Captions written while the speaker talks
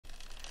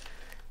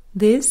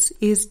This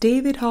is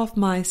David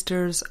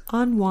Hoffmeister's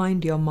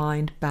Unwind Your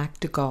Mind Back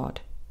to God,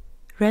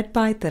 read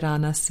by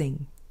Tarana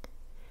Singh.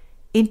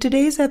 In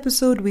today's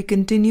episode, we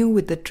continue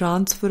with the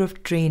transfer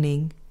of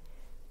training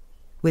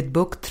with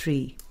Book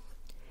 3.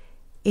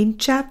 In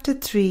Chapter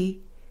 3,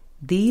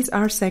 these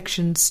are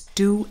Sections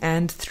 2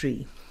 and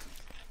 3.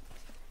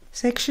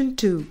 Section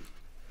 2.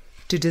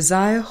 To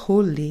desire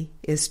wholly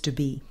is to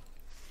be.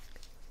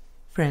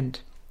 Friend,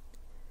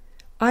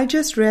 I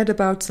just read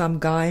about some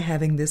guy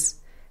having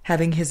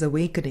his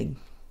awakening.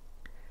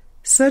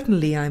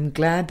 Certainly, I am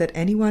glad that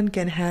anyone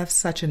can have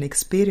such an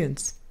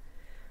experience.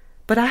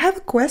 But I have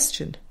a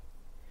question.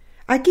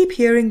 I keep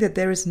hearing that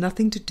there is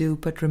nothing to do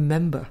but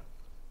remember.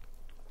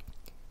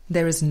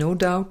 There is no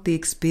doubt the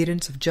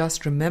experience of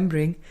just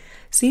remembering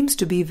seems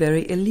to be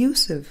very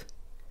elusive.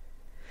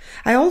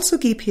 I also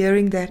keep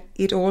hearing that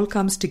it all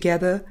comes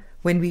together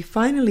when we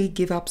finally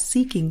give up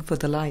seeking for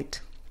the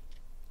light.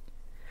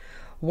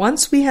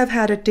 Once we have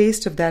had a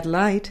taste of that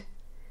light,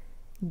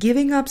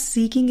 giving up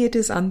seeking it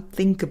is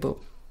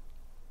unthinkable.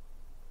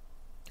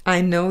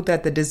 I know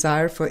that the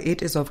desire for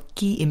it is of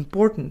key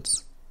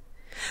importance.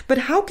 But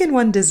how can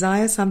one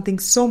desire something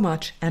so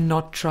much and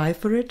not try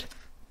for it?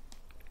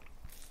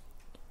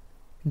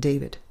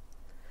 David,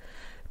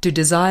 to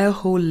desire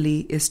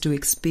wholly is to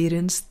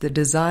experience the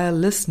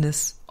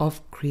desirelessness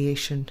of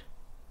creation,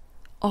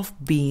 of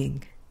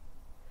being.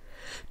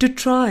 To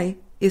try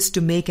is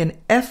to make an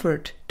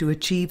effort to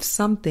achieve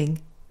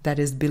something that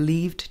is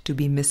believed to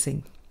be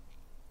missing.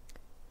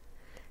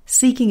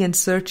 Seeking and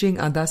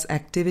searching are thus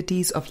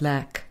activities of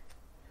lack,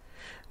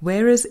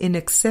 whereas in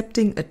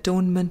accepting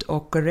atonement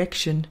or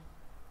correction,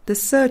 the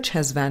search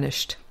has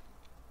vanished.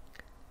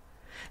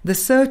 The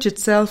search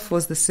itself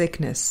was the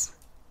sickness.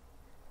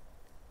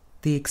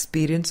 The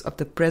experience of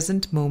the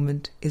present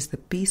moment is the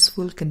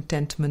peaceful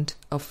contentment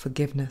of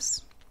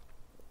forgiveness.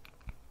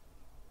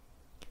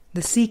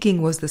 The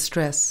seeking was the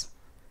stress.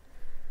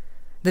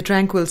 The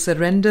tranquil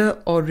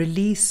surrender or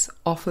release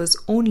offers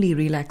only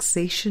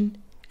relaxation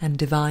and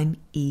divine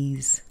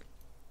ease.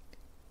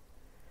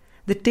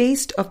 The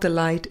taste of the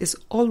light is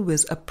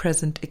always a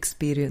present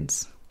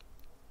experience.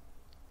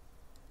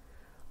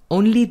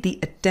 Only the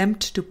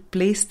attempt to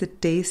place the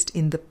taste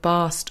in the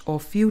past or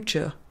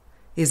future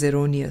is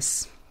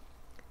erroneous.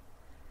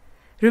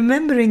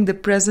 Remembering the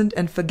present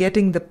and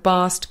forgetting the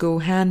past go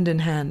hand in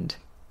hand.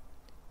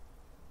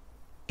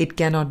 It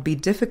cannot be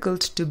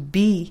difficult to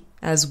be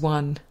as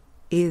one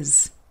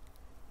is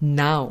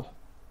now.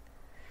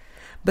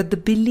 But the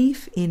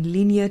belief in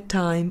linear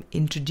time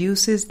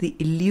introduces the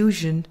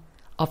illusion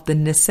of the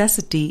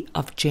necessity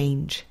of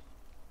change.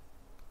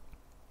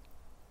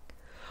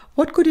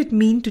 What could it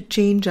mean to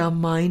change our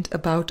mind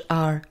about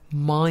our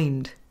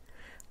mind,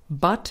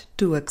 but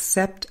to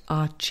accept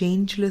our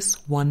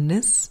changeless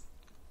oneness?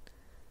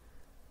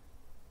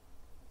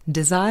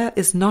 Desire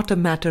is not a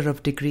matter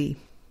of degree,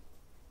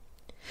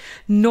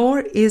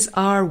 nor is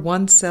our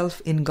oneself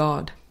in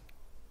God.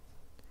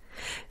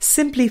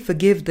 Simply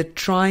forgive the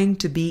trying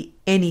to be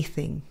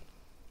anything.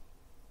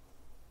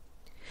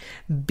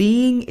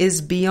 Being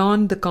is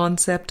beyond the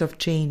concept of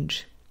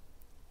change.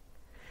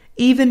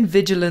 Even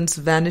vigilance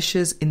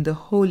vanishes in the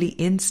holy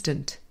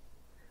instant,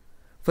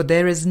 for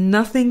there is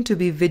nothing to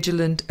be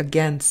vigilant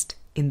against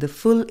in the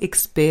full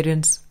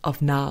experience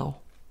of now.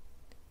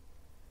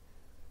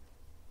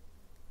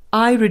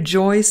 I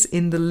rejoice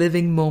in the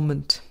living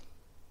moment.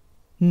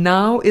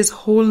 Now is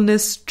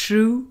wholeness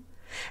true,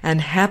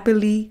 and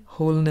happily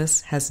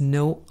wholeness has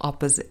no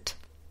opposite.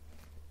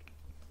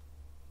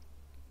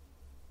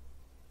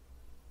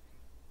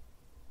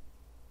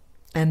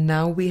 And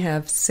now we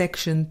have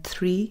Section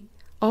 3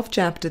 of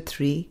Chapter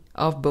 3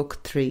 of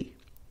Book 3.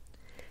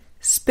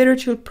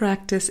 Spiritual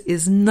practice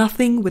is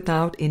nothing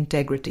without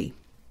integrity.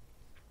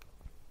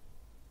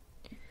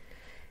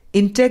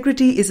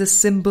 Integrity is a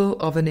symbol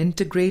of an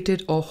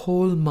integrated or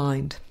whole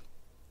mind.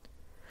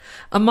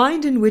 A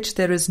mind in which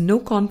there is no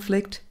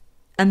conflict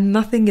and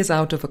nothing is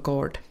out of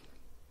accord.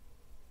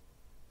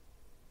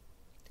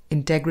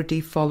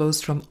 Integrity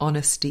follows from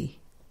honesty,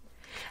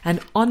 and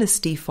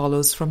honesty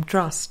follows from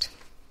trust.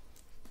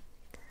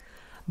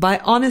 By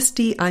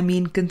honesty, I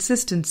mean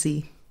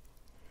consistency,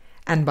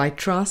 and by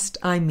trust,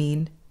 I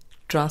mean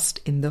trust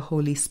in the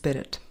Holy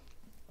Spirit.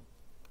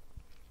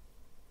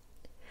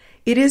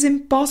 It is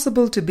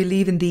impossible to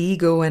believe in the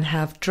ego and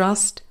have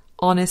trust,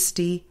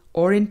 honesty,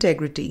 or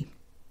integrity.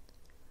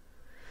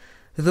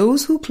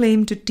 Those who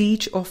claim to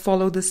teach or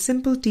follow the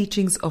simple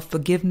teachings of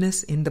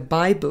forgiveness in the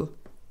Bible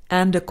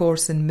and A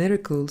Course in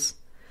Miracles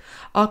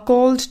are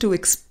called to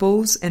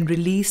expose and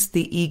release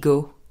the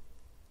ego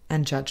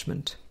and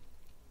judgment.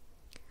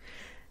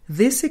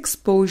 This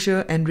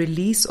exposure and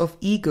release of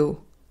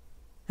ego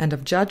and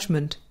of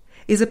judgment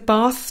is a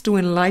path to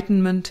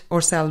enlightenment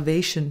or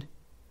salvation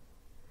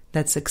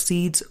that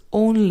succeeds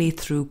only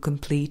through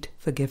complete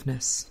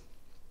forgiveness.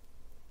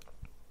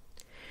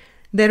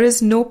 There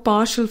is no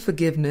partial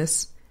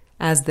forgiveness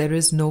as there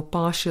is no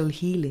partial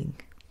healing.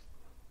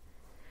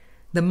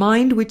 The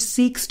mind which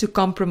seeks to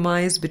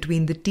compromise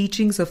between the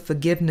teachings of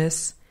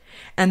forgiveness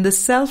and the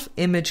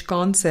self-image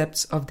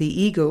concepts of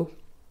the ego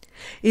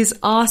is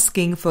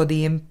asking for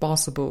the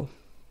impossible.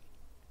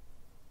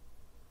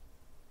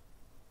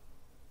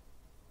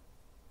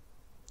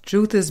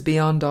 Truth is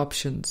beyond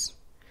options.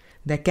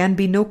 There can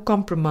be no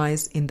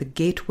compromise in the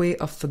gateway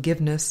of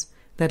forgiveness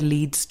that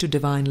leads to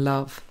divine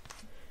love.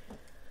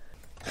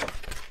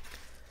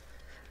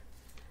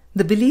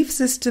 The belief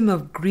system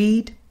of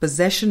greed,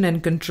 possession,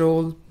 and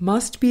control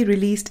must be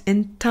released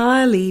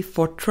entirely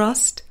for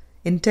trust,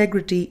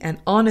 integrity, and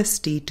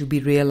honesty to be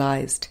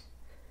realized.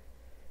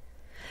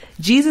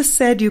 Jesus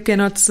said you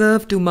cannot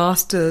serve two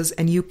masters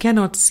and you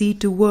cannot see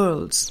two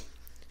worlds.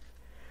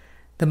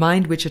 The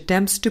mind which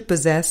attempts to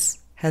possess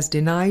has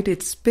denied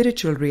its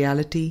spiritual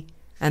reality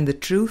and the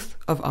truth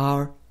of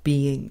our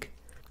being.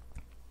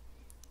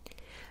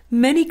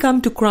 Many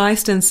come to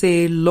Christ and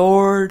say,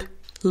 "Lord,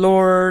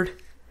 Lord,"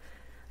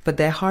 but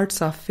their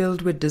hearts are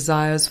filled with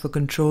desires for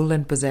control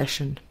and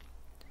possession.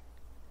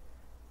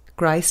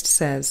 Christ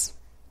says,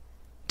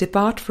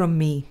 "Depart from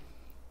me,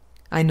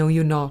 I know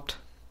you not."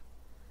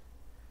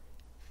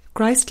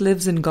 Christ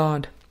lives in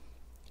God,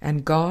 and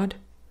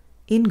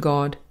in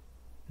God,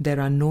 there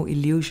are no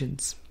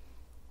illusions.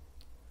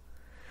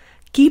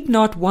 Keep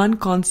not one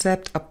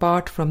concept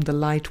apart from the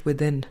light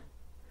within,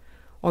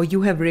 or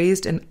you have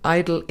raised an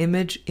idol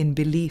image in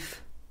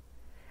belief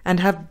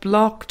and have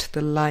blocked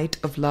the light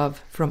of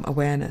love from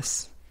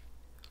awareness.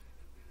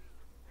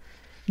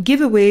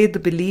 Give away the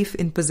belief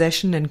in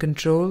possession and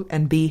control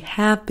and be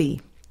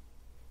happy.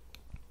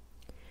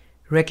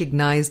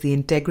 Recognize the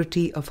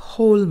integrity of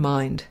whole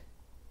mind,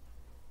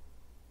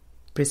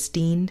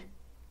 pristine,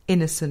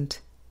 innocent,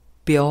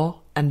 pure,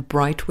 and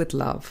bright with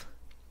love.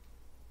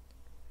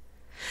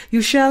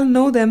 You shall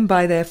know them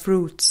by their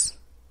fruits.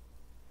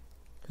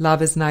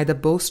 Love is neither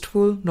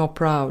boastful nor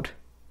proud,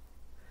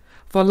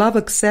 for love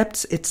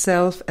accepts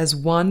itself as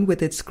one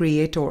with its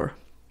Creator.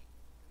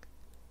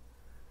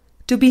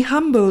 To be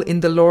humble in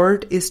the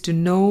Lord is to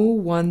know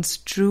one's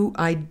true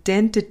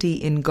identity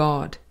in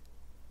God.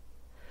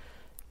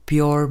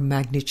 Pure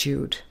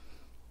magnitude.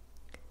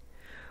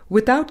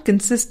 Without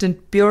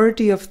consistent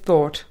purity of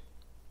thought,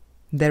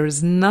 there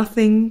is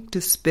nothing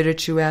to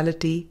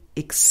spirituality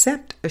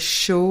except a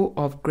show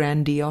of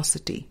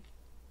grandiosity.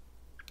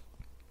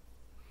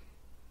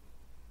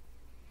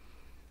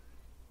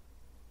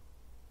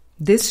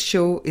 This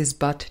show is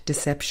but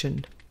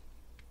deception.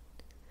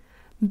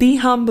 Be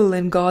humble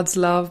in God's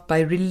love by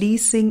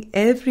releasing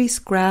every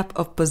scrap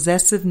of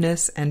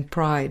possessiveness and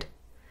pride,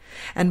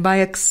 and by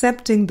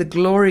accepting the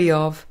glory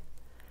of,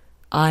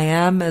 "I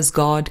am as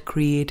God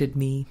created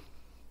me."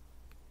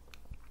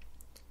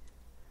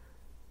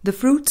 The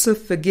fruits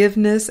of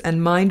forgiveness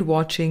and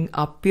mind-watching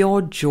are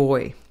pure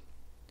joy.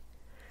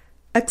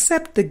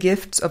 Accept the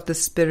gifts of the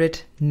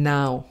Spirit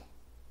now.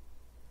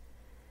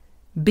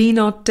 Be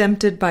not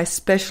tempted by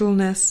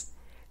specialness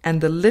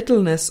and the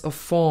littleness of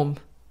form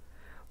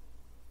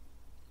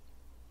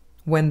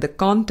when the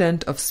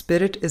content of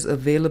Spirit is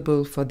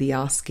available for the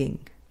asking.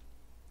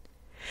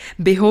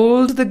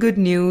 Behold the good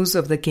news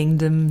of the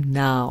kingdom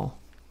now.